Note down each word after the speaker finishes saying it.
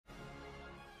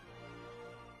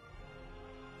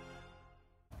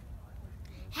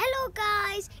Hello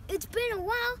guys, it's been a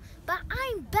while, but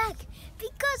I'm back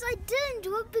because I didn't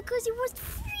do it because it was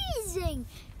freezing.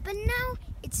 But now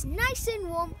it's nice and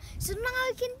warm, so now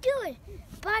I can do it.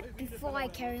 But before I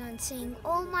carry on saying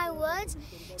all my words,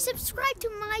 subscribe to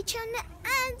my channel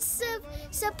and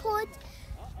support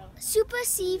Super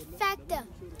C Factor.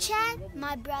 Chad,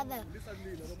 my brother.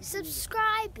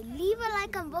 Subscribe, leave a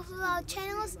like on both of our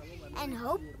channels, and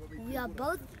hope we are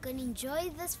both going to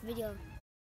enjoy this video.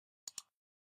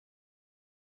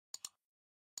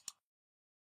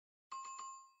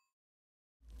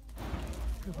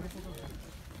 I'm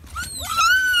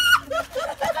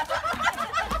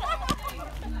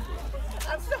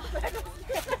so bad.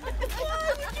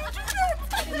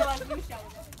 Why did you do that?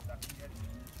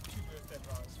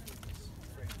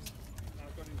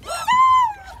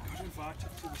 Got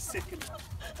invited to the second one.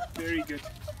 Very good.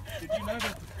 Did you know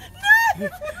that?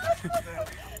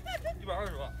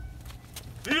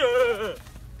 No!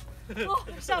 Oh,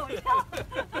 sorry. Of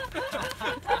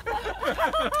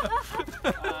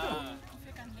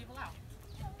je kan level out.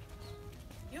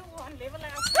 You want level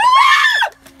out.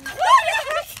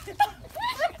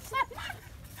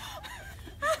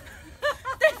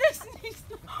 Dit is niet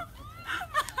zo.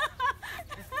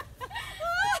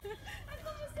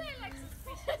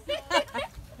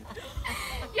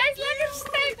 Jij is lekker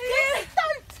sterk. Jij is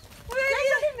stout. Jij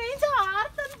kan die mensen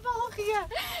hard aan de bal geven.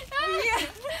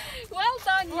 Well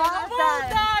done, Well done.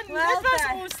 That was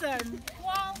awesome.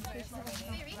 Well done. It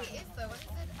really is though. What is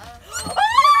it?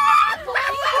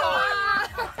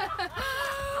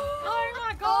 Oh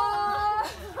my god.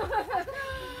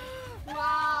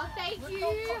 Wow, thank you.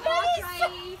 Heart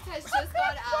rate has just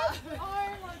gone up. Oh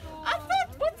my god. I thought,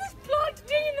 what's this plant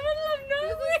doing in the middle of This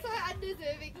nowhere? is so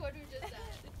undeserving what we just said.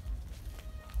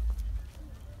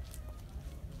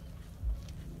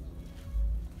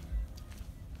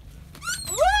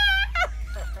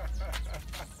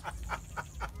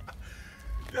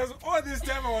 Yes, all this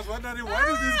time I was wondering, why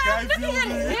does this guy feel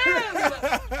me?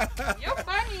 You're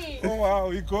funny. Oh wow,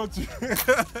 he got you.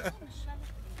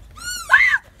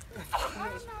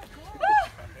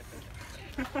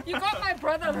 You got my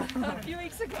brother a few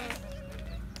weeks ago.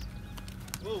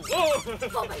 Whoa.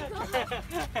 Oh my god.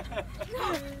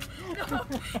 No.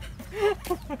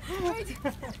 Wait.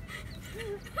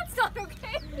 That's not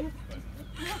okay.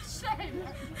 Shame.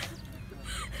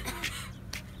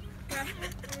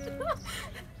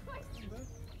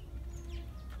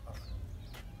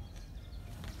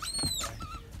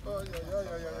 Oh, yeah.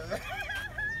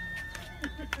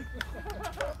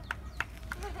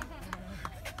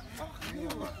 You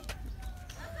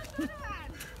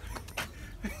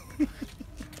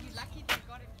lucky they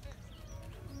got him first.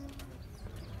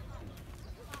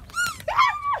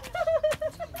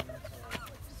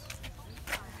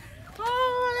 Oh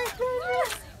my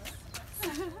goodness.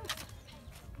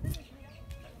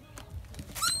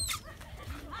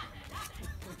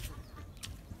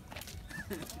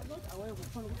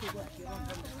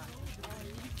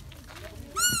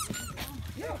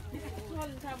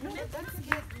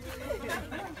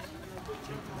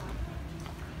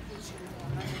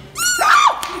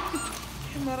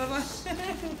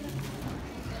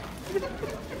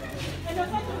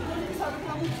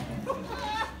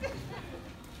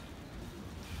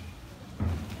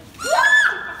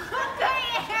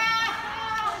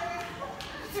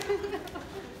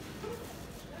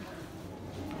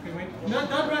 Okay, wait. No,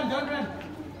 don't run.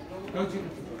 Don't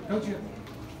you.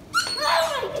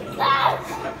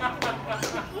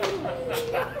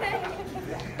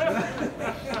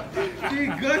 She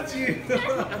got you.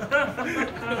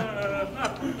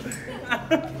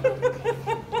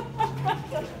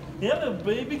 Hello,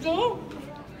 baby girl.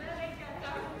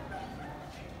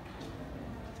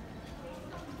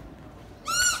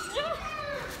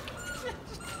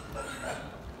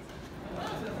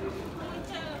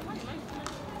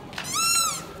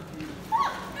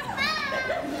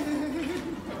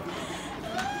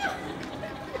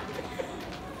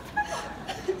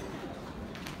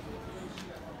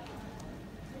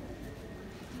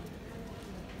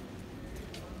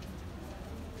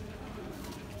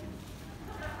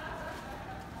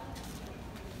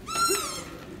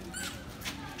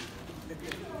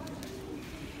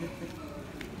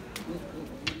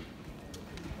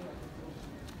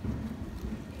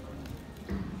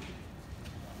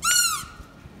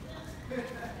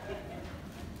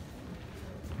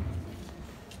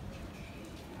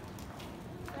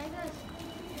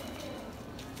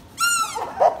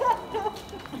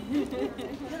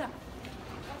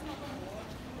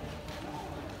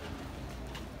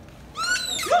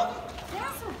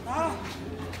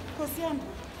 Kosiana.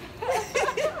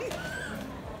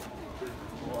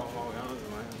 Wow, that was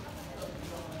mine.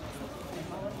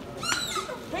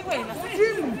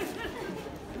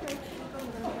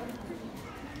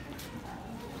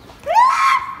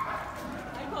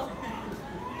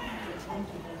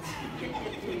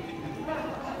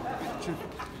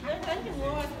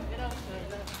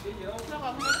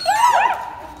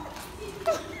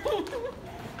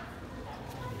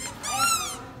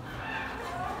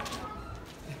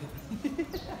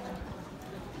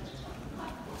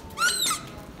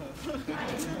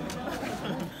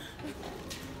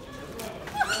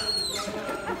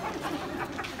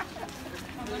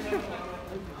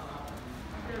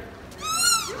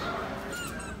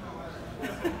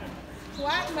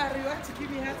 What, Mario? Want to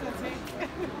give me heart attack?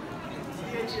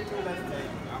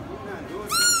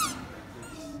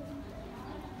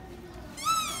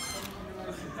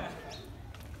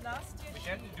 We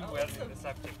can do well in the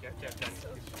subject. You have to have